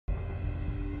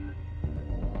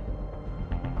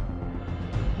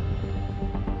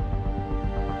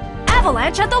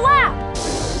Avalanche at the lab.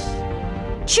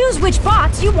 Choose which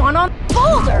bots you want on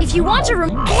Boulder. If you want to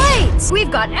remove blades,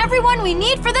 we've got everyone we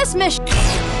need for this mission.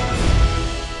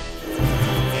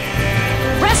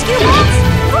 Rescue bots,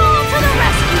 roll to the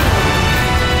rescue!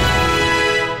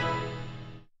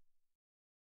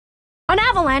 An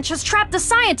avalanche has trapped the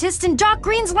scientists in Doc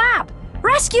Green's lab.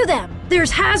 Rescue them!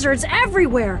 There's hazards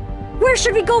everywhere. Where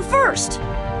should we go first?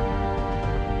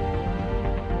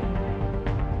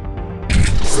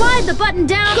 Slide the button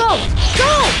down. Go!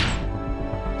 Go!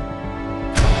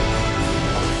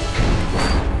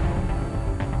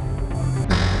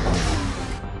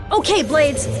 Okay,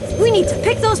 Blades. We need to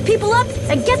pick those people up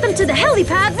and get them to the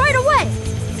helipad right away.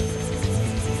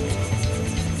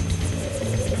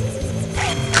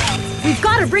 We've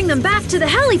got to bring them back to the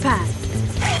helipad.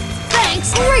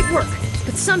 Thanks, great work.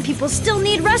 But some people still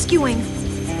need rescuing.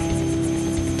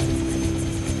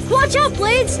 Watch out,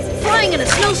 Blades! Flying in a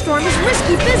snowstorm is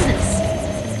risky business.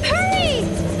 Hurry!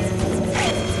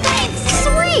 Thanks,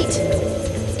 sweet!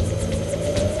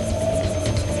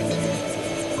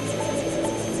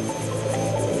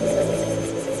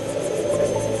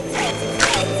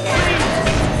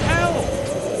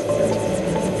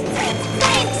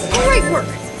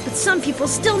 Some people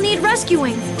still need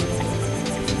rescuing.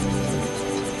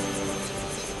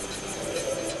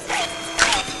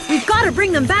 We've got to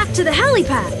bring them back to the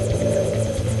helipad.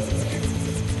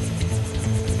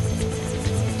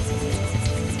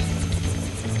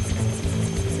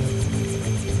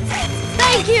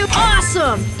 Thank you!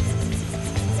 Awesome!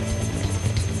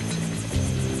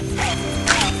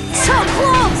 So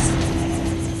close!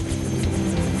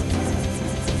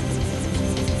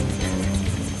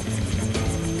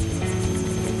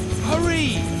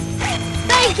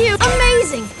 Thank you!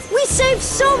 Amazing! We saved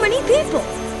so many people!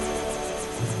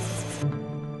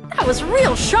 That was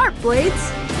real sharp,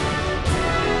 Blades!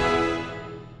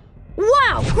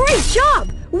 Wow! Great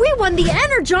job! We won the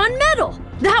Energon medal!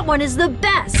 That one is the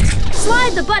best!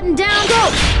 Slide the button down.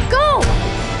 Go! Go!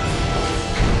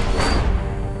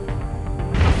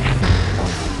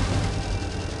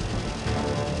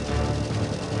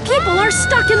 People are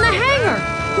stuck in the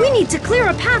hangar! We need to clear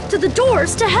a path to the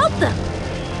doors to help them!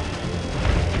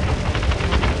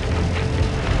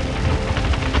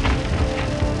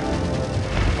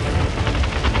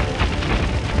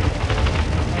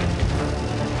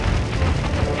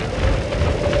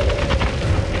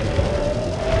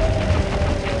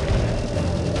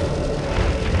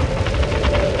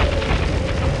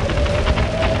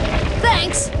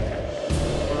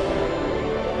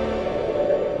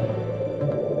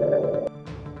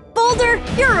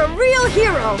 You're a real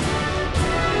hero!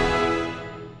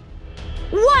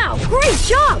 Wow, great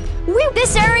job!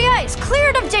 This area is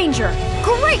cleared of danger!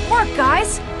 Great work,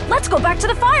 guys! Let's go back to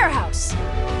the firehouse!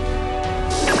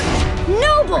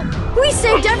 Noble! We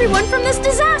saved everyone from this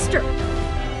disaster!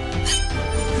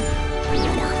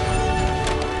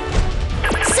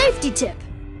 Safety tip!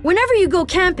 Whenever you go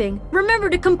camping, remember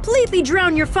to completely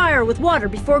drown your fire with water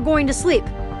before going to sleep.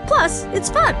 Plus, it's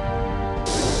fun!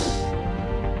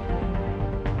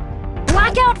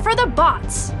 Out for the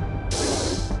bots.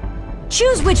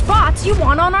 Choose which bots you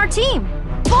want on our team.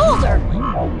 Boulder.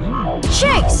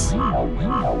 Chase.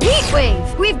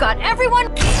 Heatwave. We've got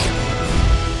everyone.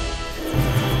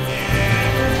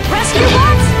 Rescue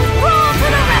bots, roll to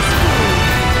the rescue.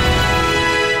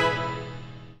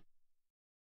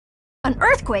 An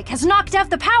earthquake has knocked out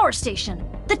the power station.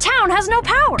 The town has no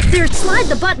power. There, slide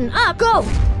the button up. Go.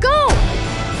 Go.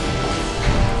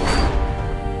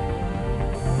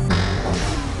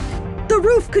 The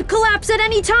roof could collapse at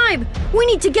any time! We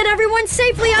need to get everyone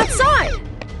safely outside!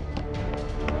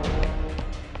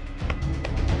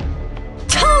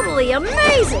 Totally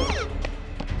amazing!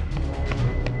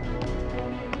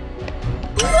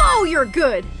 Whoa, you're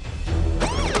good!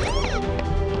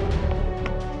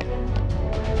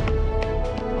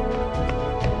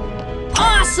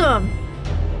 Awesome!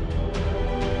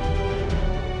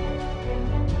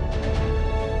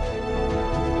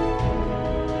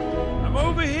 I'm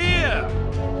over here!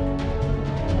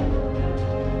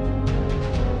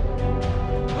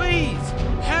 Please,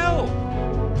 help!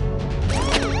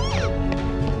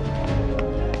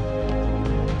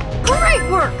 Great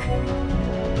work!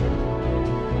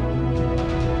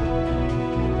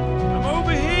 I'm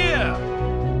over here!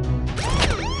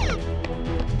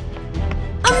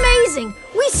 Amazing!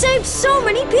 We saved so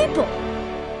many people!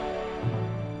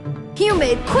 You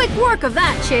made quick work of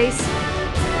that, Chase!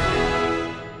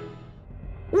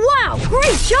 Wow,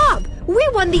 great job! We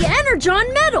won the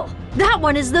Energon medal! That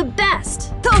one is the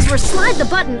best! Those were slide the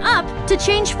button up to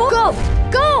change full. Go!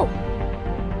 Go!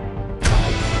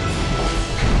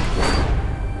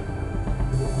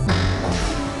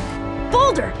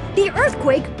 Boulder, the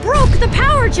earthquake broke the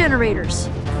power generators.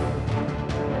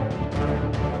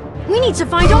 We need to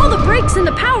find all the breaks in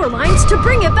the power lines to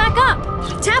bring it back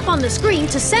up. Tap on the screen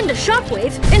to send a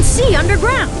shockwave and see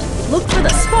underground. Look for the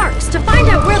sparks to find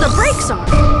out where the breaks are.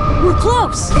 We're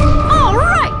close. All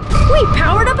right! We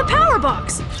powered up a power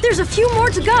box. There's a few more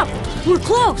to go. We're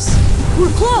close.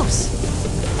 We're close.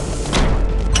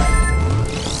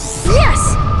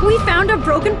 Yes! We found a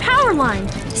broken power line.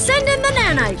 Send in the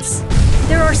nanites.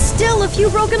 There are still a few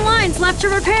broken lines left to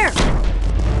repair.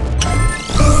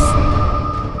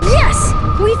 Yes!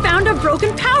 We found a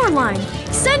broken power line.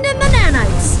 Send in the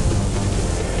nanites.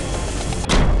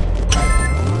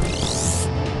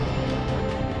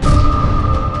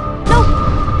 Nope.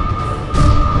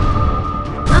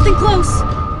 Nothing close.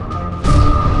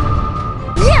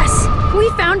 Yes! We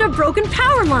found a broken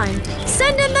power line.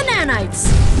 Send in the nanites.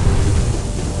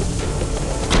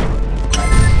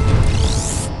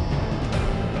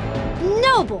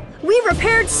 Noble! We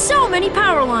repaired so many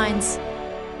power lines.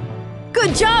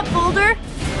 Good job, Boulder!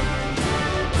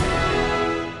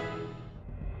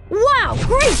 Wow,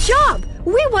 great job!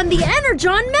 We won the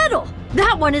Energon medal!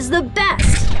 That one is the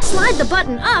best! Slide the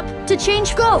button up to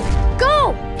change scope.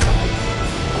 Go!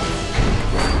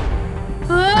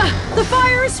 The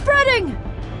fire is spreading!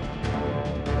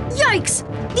 Yikes!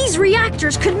 These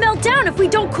reactors could melt down if we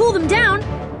don't cool them down.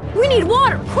 We need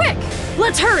water, quick!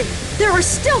 Let's hurry! There are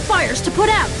still fires to put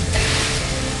out!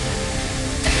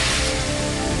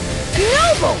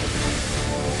 Noble!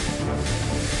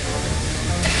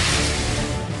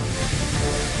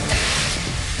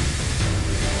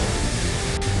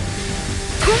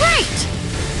 Great!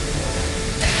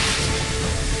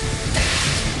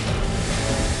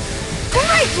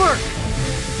 Great work!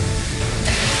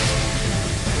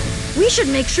 We should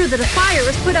make sure that a fire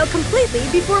is put out completely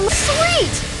before...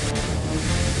 Sweet!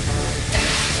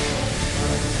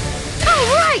 All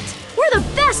right! We're the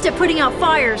best at putting out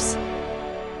fires!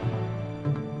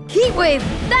 Heatwave,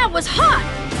 that was hot!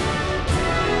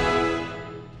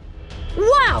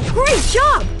 Wow, great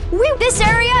job! This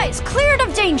area is cleared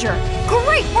of danger.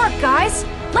 Great work, guys!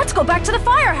 Let's go back to the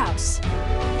firehouse.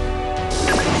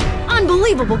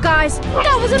 Unbelievable, guys!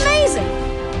 That was amazing!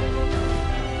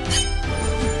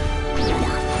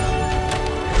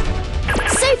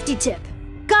 Safety tip.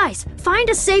 Guys, find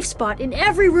a safe spot in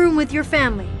every room with your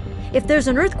family. If there's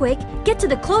an earthquake, get to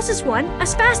the closest one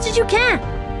as fast as you can.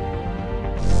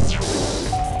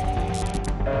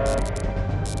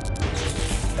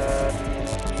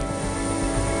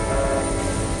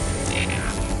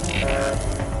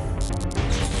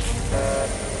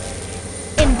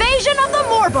 Invasion of the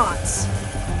Morbots!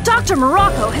 Doctor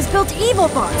Morocco has built evil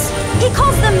bots. He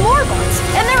calls them Morbots,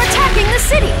 and they're attacking the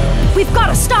city. We've got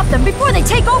to stop them before they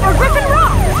take over Griffin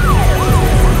Rock!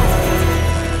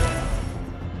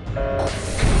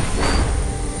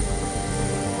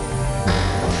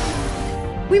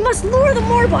 We must lure the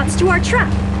Morbots to our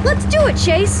trap. Let's do it,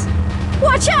 Chase!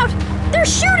 Watch out! They're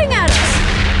shooting at us!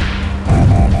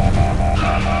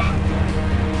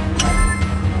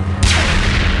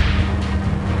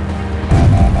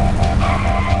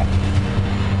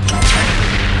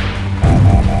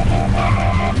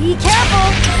 Be careful!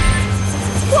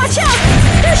 Watch out!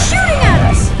 They're shooting at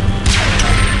us!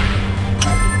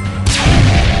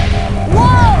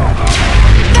 Whoa!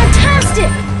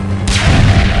 Fantastic!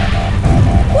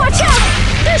 Watch out!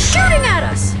 They're shooting at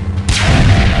us!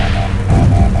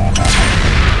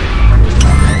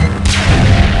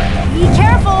 Be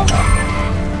careful!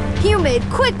 You made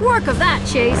quick work of that,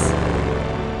 Chase.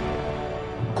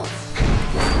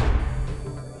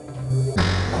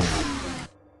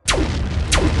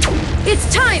 It's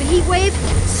time, Heatwave!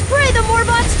 Spray the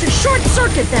Morbots to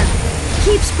short-circuit them!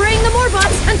 Keep spraying the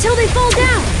Morbots until they fall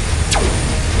down!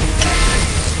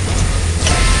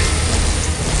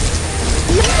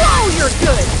 Whoa, you're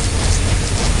good!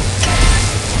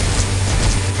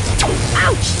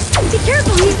 Ouch! Be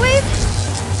careful, Heatwave!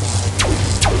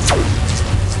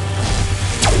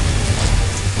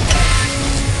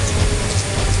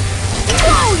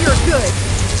 Whoa, you're good!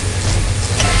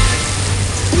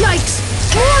 Yikes!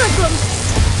 More of them!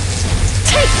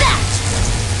 Take that!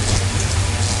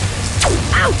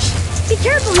 Ouch! Be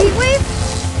careful, Heatwave!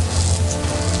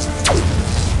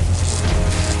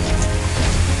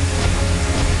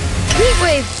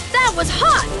 Heatwave, that was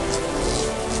hot!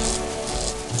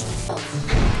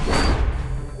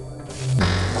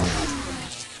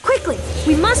 Quickly,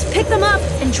 we must pick them up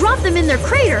and drop them in their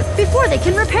crater before they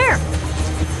can repair.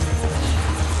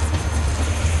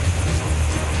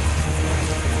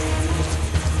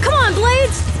 Come on,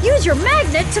 Blades! Use your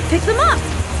magnet to pick them up!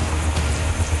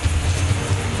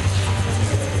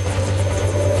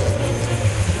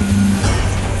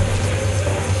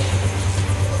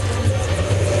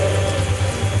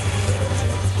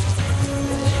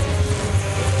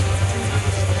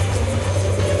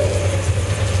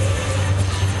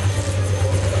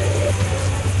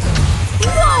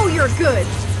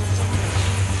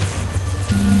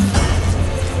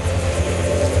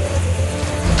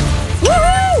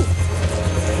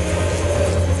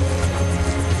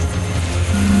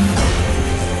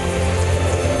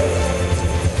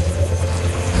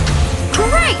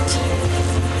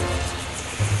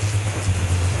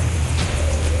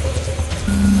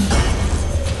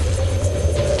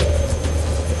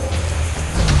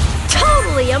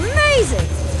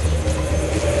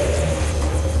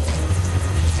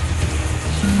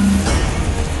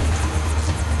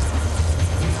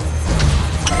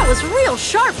 was real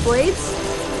sharp, Blades.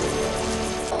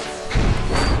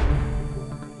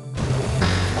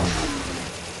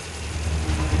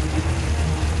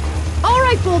 All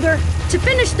right, Boulder. To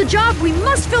finish the job, we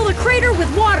must fill the crater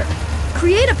with water.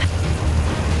 Create a...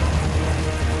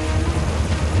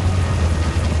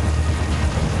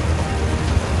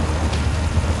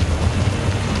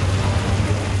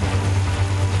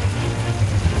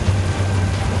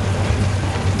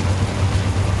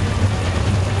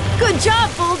 Good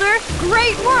job, Boulder!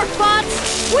 Great work,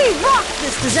 bots! We rocked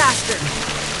this disaster!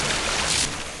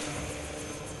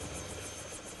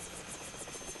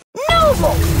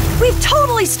 Noble! We've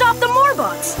totally stopped the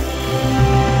Morbots!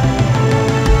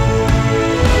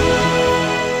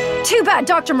 Too bad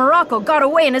Doctor Morocco got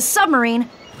away in his submarine.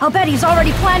 I'll bet he's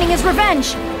already planning his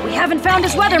revenge. We haven't found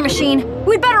his weather machine.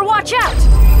 We'd better watch out!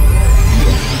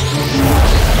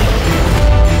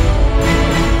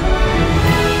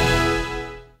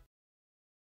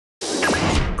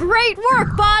 Great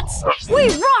work, bots! We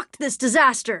rocked this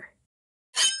disaster!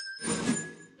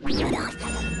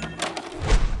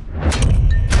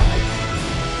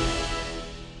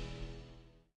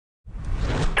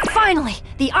 Finally,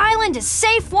 the island is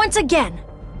safe once again.